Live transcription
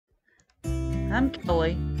I'm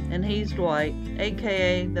Kelly, and he's Dwight,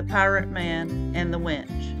 aka the Pirate Man and the Winch.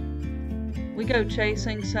 We go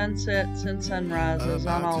chasing sunsets and sunrises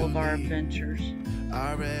on all of our adventures.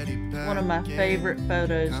 One of my favorite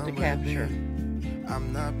photos to capture.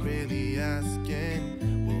 I'm not really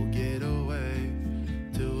asking, we'll get away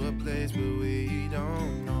to a place where we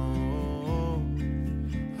don't know.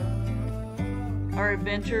 Our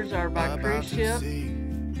adventures are by cruise ship,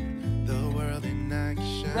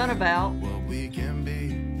 runabout,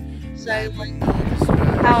 sailing,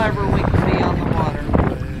 however we can be on the water.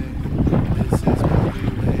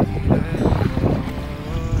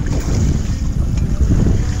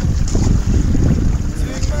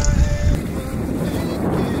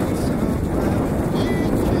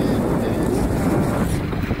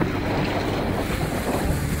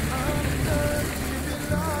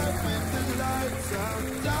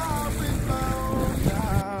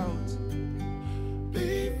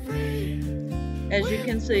 As you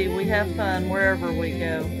can see, we have fun wherever we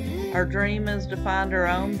go. Our dream is to find our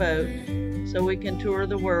own boat so we can tour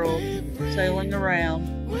the world, sailing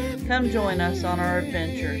around. Come join us on our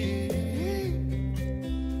adventures.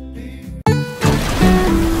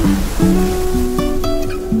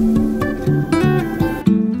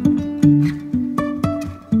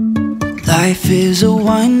 Life is a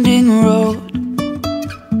winding road,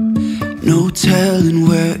 no telling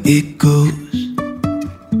where it goes.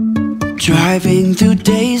 Driving through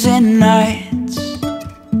days and nights,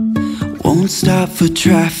 won't stop for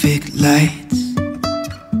traffic lights.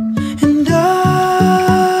 And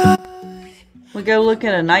we go look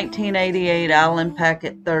at a 1988 Island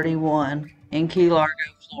Packet 31 in Key Largo,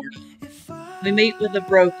 Florida. We meet with a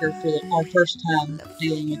broker for our first time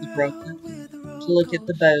dealing with a broker to look at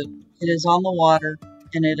the boat. It is on the water,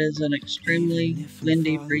 and it is an extremely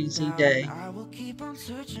windy, breezy day.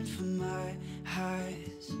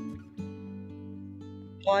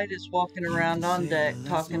 Dwight is walking around on deck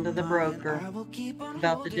talking to the broker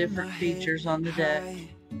about the different features on the deck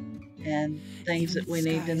and things that we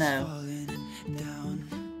need to know.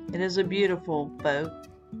 It is a beautiful boat.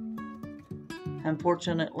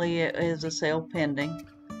 Unfortunately, it is a sale pending.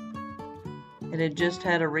 It had just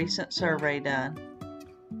had a recent survey done.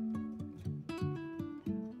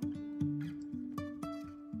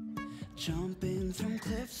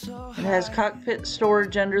 It has cockpit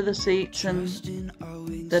storage under the seats and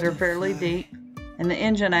that are fairly deep, and the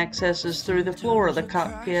engine accesses through the floor of the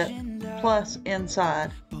cockpit plus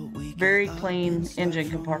inside. Very clean engine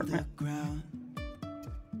compartment.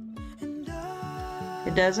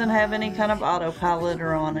 It doesn't have any kind of autopilot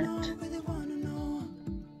on it.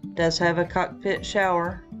 It does have a cockpit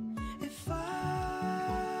shower.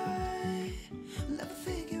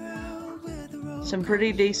 Some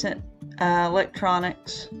pretty decent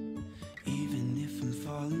electronics.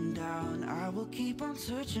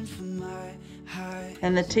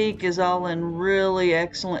 And the teak is all in really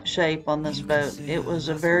excellent shape on this boat. It was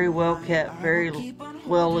a very well kept, very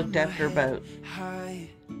well looked after boat.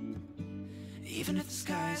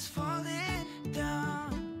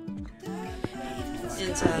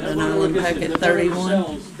 Inside an Island Packet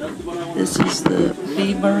 31. This is the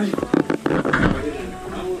B-Bird.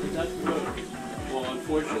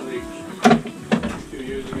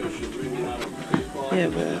 You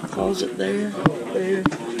have a closet there.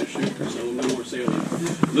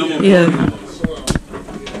 You have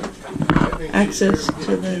access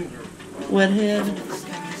to the wet head.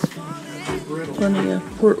 Plenty of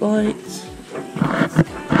port lights.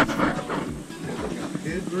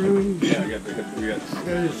 Yeah, I got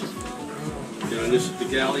this is the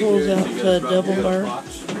galley. Pulls out the double berth.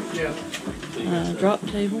 Drop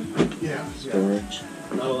table. Storage.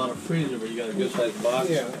 Not a lot of freezer, but you got a good sized box.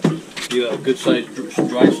 You got a good sized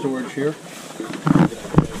dry storage here.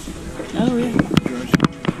 Oh yeah.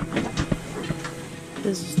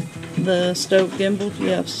 This is the stove gimbal,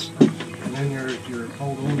 yes. And then your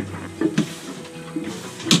hold on.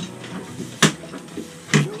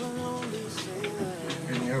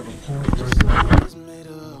 And you have a point right there.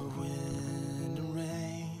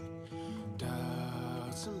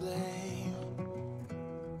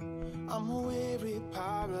 I'm a weary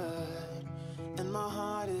pirate, and my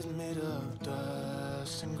heart is made of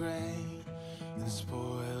dust and grain and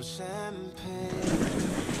spoiled champagne.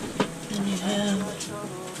 And you have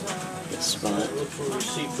the spot. Look for a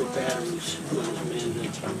receipt for batteries.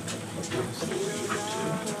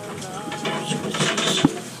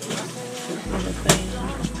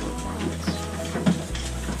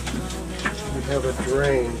 We have a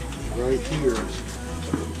drain right here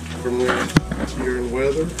from where you're in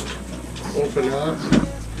weather. Open up.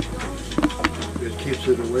 It keeps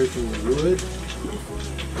it away from the wood.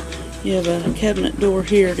 You have a cabinet door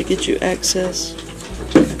here to get you access.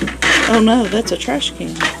 Oh no, that's a trash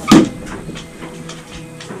can.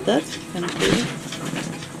 That's kind of cool.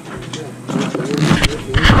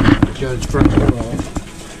 Judge front door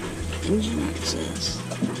off. Engine access.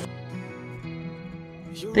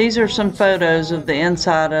 These are some photos of the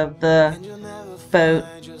inside of the boat.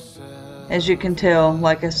 As you can tell,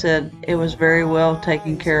 like I said, it was very well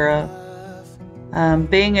taken care of.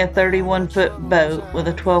 Being a 31-foot boat with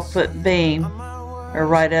a 12-foot beam, or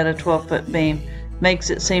right at a 12-foot beam, makes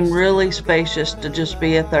it seem really spacious to just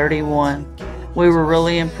be a 31. We were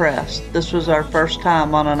really impressed. This was our first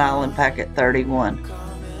time on an Island Packet 31.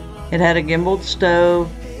 It had a gimbaled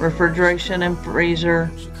stove, refrigeration and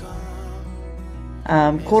freezer,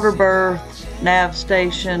 quarter berth, nav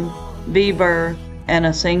station, V-berth, and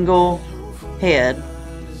a single head.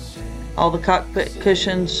 All the cockpit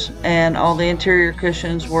cushions and all the interior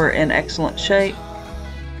cushions were in excellent shape,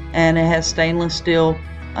 and it has stainless steel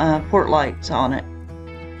port lights on it.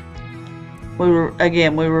 We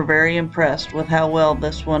were very impressed with how well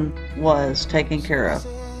this one was taken care of.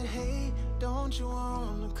 Hey, don't you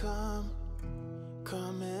wanna come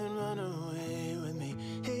and run away with me?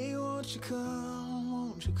 Hey, won't you come?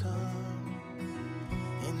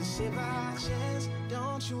 And say by chance,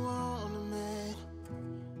 don't you want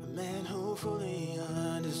a man who fully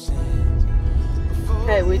understands?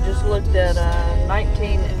 Okay, we just looked at a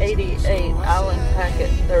 1988 Island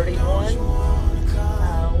Packet 31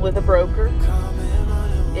 with a broker.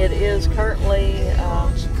 It is currently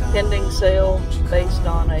pending sale based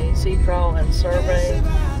on a sea trial and survey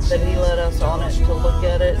that he let us on it to look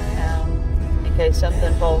at it in case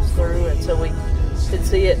something falls through, and so we could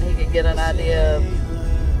see it and he could get an idea of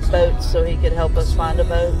boats so he could help us find a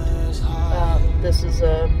boat. This is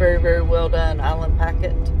a very, very well done Island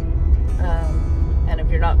Packet, and if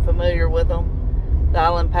you're not familiar with them, the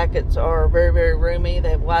Island Packets are very, very roomy. They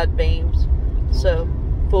have wide beams, so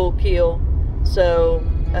full keel, so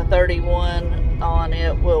a 31 on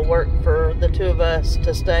it will work for the two of us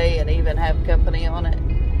to stay and even have company on it.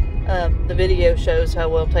 The video shows how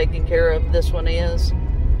well taken care of this one is,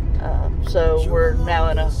 so we're now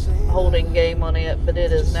in a holding game on it, but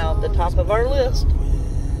it is now at the top of our list,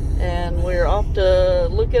 and we're off to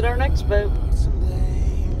look at our next boat.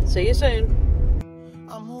 See you soon.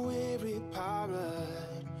 I'm a weary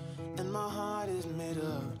pirate, and my heart is made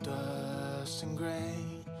of dust and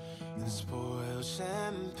grain and spoiled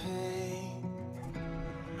champagne.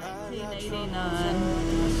 1989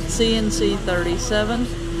 CNC 37.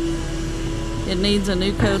 It needs a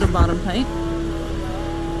new coat of bottom paint.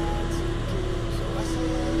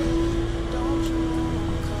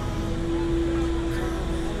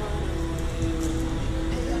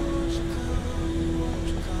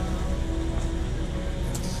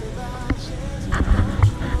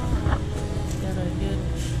 Got a good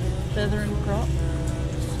feathering crop.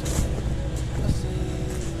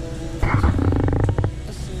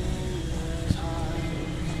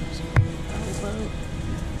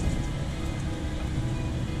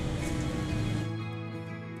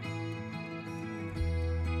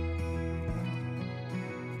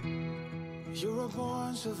 You're a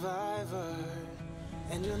born survivor,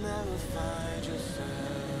 and you'll never find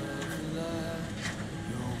yourself in love.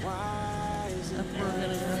 You're wise That's and where we're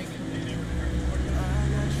gonna go.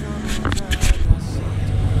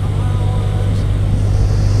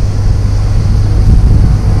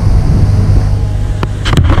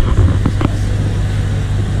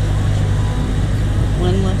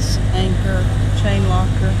 Windlass, anchor, chain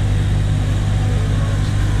locker,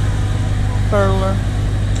 furler.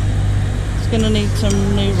 It's gonna need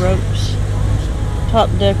some new ropes. Top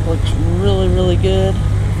deck looks really, really good.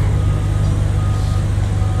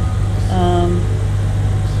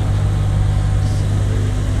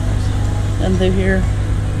 And through here,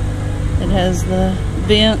 it has the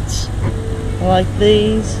vents like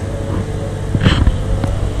these.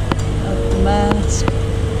 Up the mast.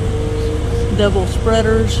 Double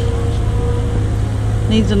spreaders.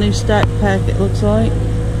 Needs a new stack pack, it looks like.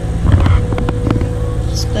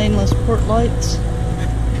 Stainless port lights.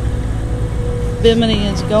 Bimini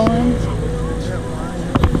is going.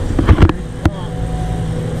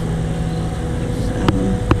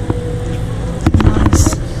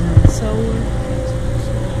 Nice solar.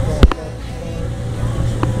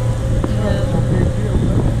 We have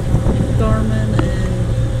Garmin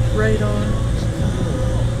and radar.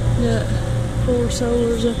 Got 4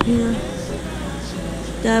 solars up here.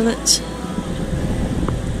 Davits.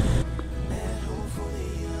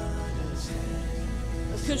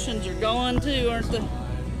 The cushions are gone too, aren't they?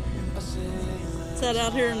 Sat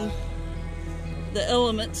out here in the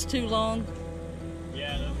elements too long.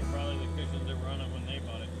 Yeah, those are probably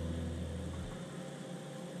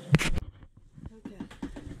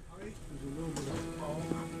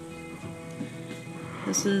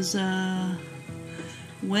This is a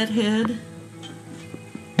wet head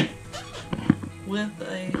with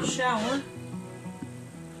a shower.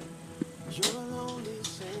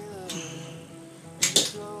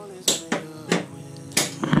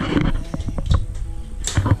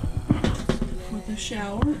 With a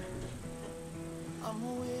shower.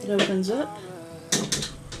 It opens up.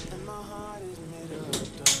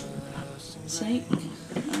 Sink.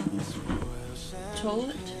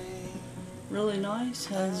 Toilet. Really nice.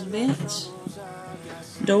 Has vents.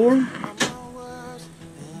 Door.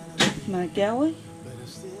 My galley.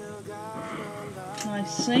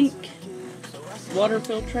 Nice sink. Water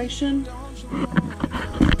filtration.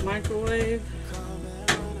 Microwave.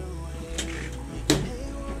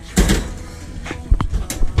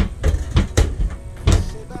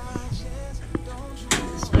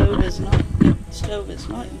 Stove is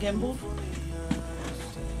not gimbaled.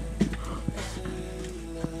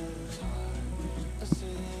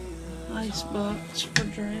 Icebox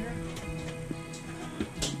refrigerator.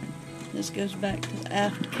 This goes back to the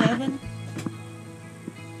aft cabin.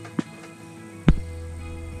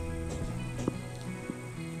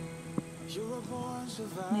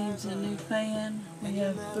 Needs a new fan. We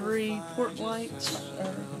have 3 port lights,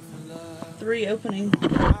 or 3 opening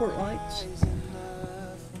port lights.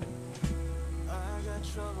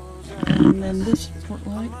 And then this port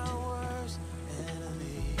light.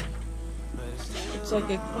 Looks like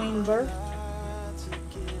a queen berth.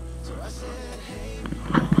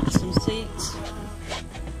 Some seats.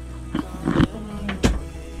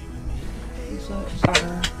 These are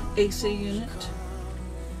our AC unit,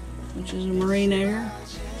 which is a marine air.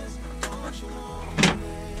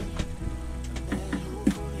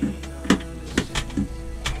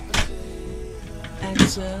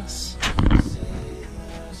 Access.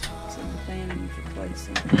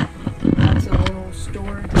 That's a little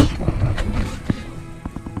storage.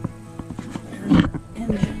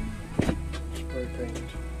 Engine. Spray paint.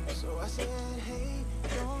 So I said, hey,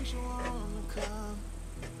 don't you wanna come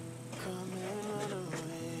and run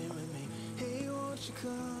away with me? Hey, won't you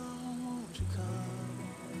come?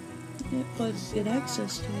 Yeah, but get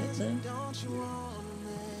access to it though.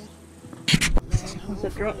 With a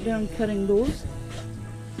drop-down cutting board.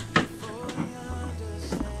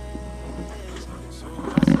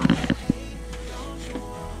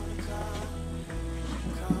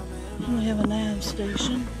 We have a nav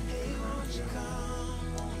station.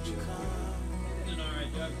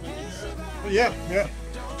 Yeah.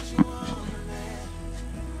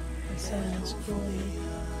 The sounds cool.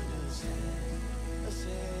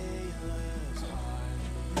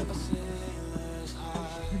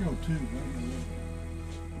 You go too.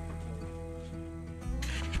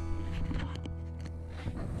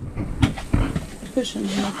 Cushion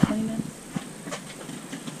here cleaning.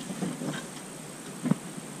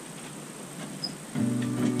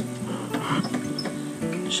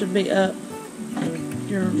 Should be up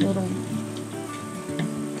your little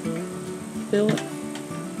billet.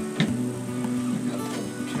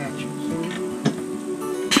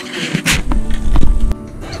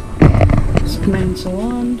 This main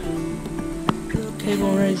salon.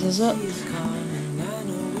 Table raises up. And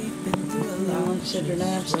then like I said, your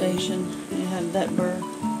nav station. You have that berth,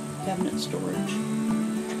 cabinet storage.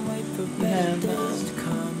 You have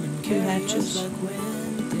 2 hatches,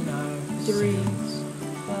 3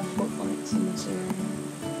 port lights in this area.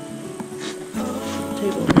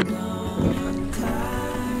 Table.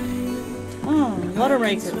 Oh, water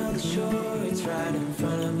raker.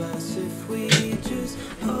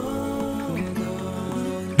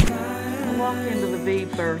 I'll walk into the V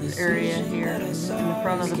berth area here in the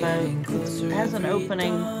front of the boat. It has an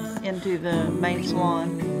opening into the main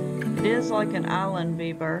salon. It is like an island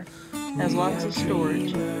V berth. Has lots of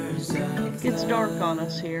storage. It gets dark on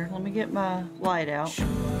us here. Let me get my light out.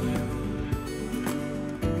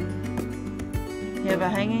 You have a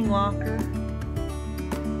hanging locker.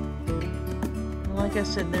 Like I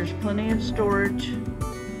said, there's plenty of storage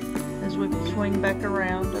as we swing back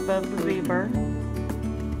around above the V berth.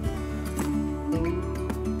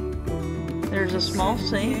 There's a small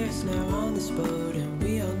sink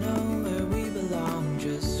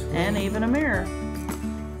and even a mirror.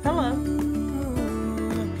 Hello.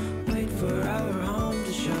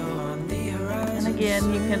 And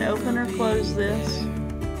again, you can open or close this,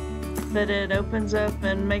 but it opens up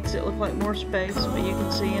and makes it look like more space, but you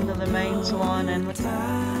can see into the main salon and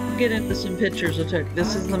get into some pictures I took.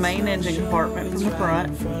 This is the main engine compartment from the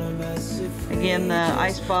front. Again, the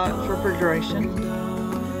icebox refrigeration.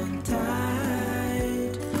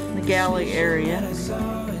 The galley area.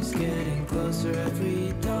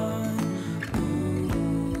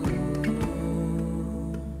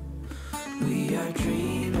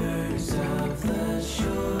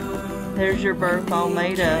 There's your berth all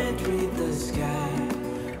made up.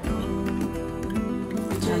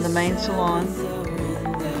 And the main salon.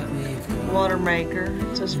 Water maker.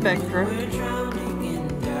 It's a Spectra.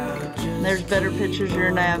 And there's better pictures of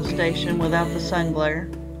your nav station without the sun glare.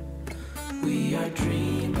 We are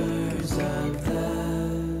dreamers of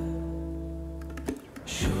the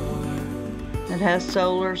shore. It has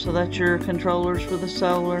solar, so that's your controllers for the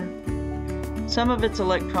solar. Some of its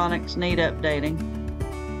electronics need updating.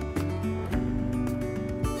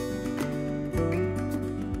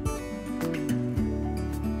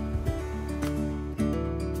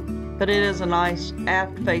 But it is a nice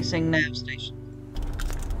aft-facing nav station.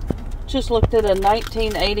 Just looked at a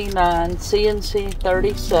 1989 CNC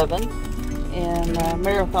 37 in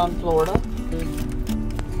Marathon, Florida.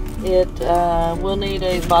 It will need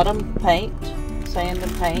a bottom paint, sand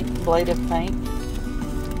and paint, ablative paint.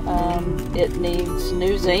 It needs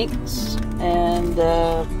new zincs, and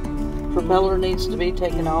the propeller needs to be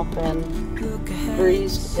taken off and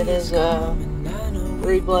greased. It is a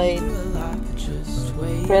 3-blade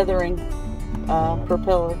feathering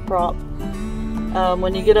propeller prop.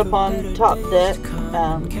 When you get up on top deck,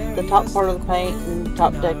 the top part of the paint and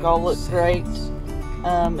top deck all look great.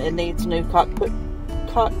 It needs new cockpit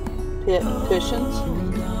cushions,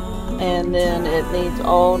 and then it needs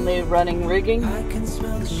all new running rigging.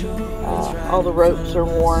 All the ropes are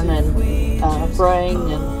worn and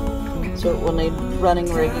fraying, and so it will need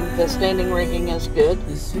running rigging. The standing rigging is good,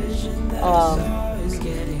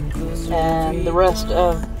 and the rest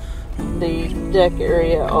of the deck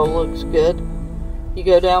area all looks good. You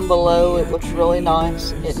go down below, it looks really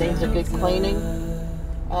nice. It needs a good cleaning,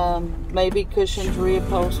 maybe cushions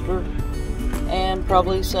reupholstered, and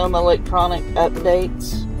probably some electronic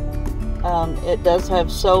updates. It does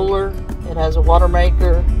have solar, it has a water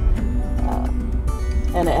maker,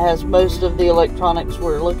 and it has most of the electronics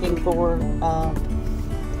we're looking for.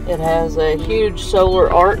 It has a huge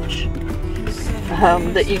solar arch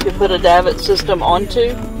that you can put a davit system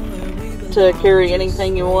onto to carry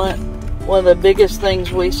anything you want. One of the biggest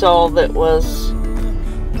things we saw that was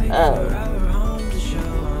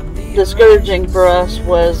discouraging for us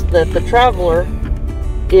was that the Traveler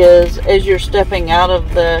is, as you're stepping out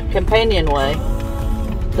of the companionway,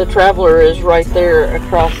 the Traveler is right there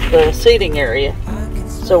across the seating area.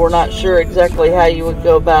 So we're not sure exactly how you would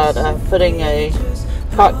go about putting a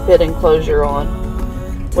cockpit enclosure on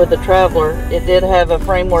with the Traveler. It did have a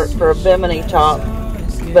framework for a Bimini top,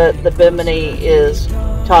 but the Bimini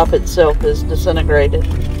top itself is disintegrated.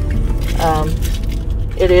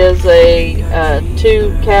 It is a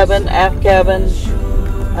 2-cabin, aft cabin,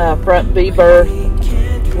 front B berth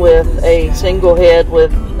with a single head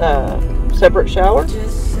with separate shower,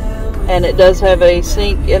 and it does have a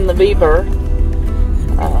sink in the B berth,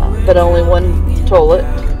 but only one toilet.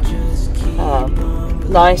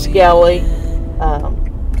 Nice galley,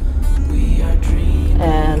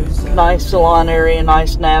 and nice salon area,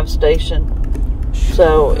 nice nav station.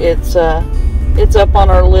 So it's up on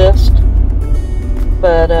our list,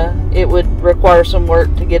 but it would require some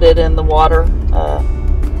work to get it in the water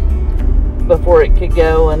before it could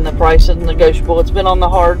go, and the price is negotiable. It's been on the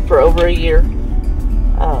hard for over a year.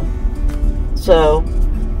 So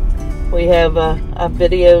we have a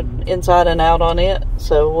video inside and out on it,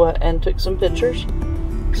 so and took some pictures.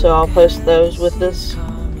 So I'll post those with this,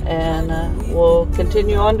 and we'll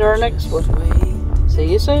continue on to our next one. See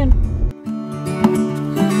you soon.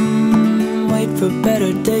 Wait for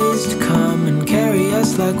better days to come and carry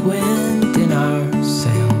us like wind in our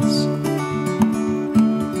sails.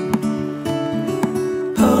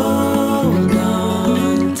 Hold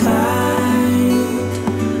on tight,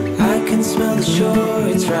 I can smell the shore,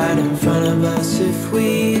 it's right in front of us if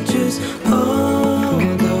we just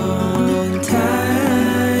hold on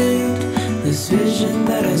tight. This vision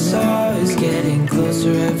that I saw is getting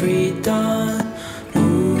closer every dawn.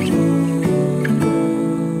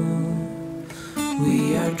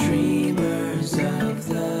 We are dreamers of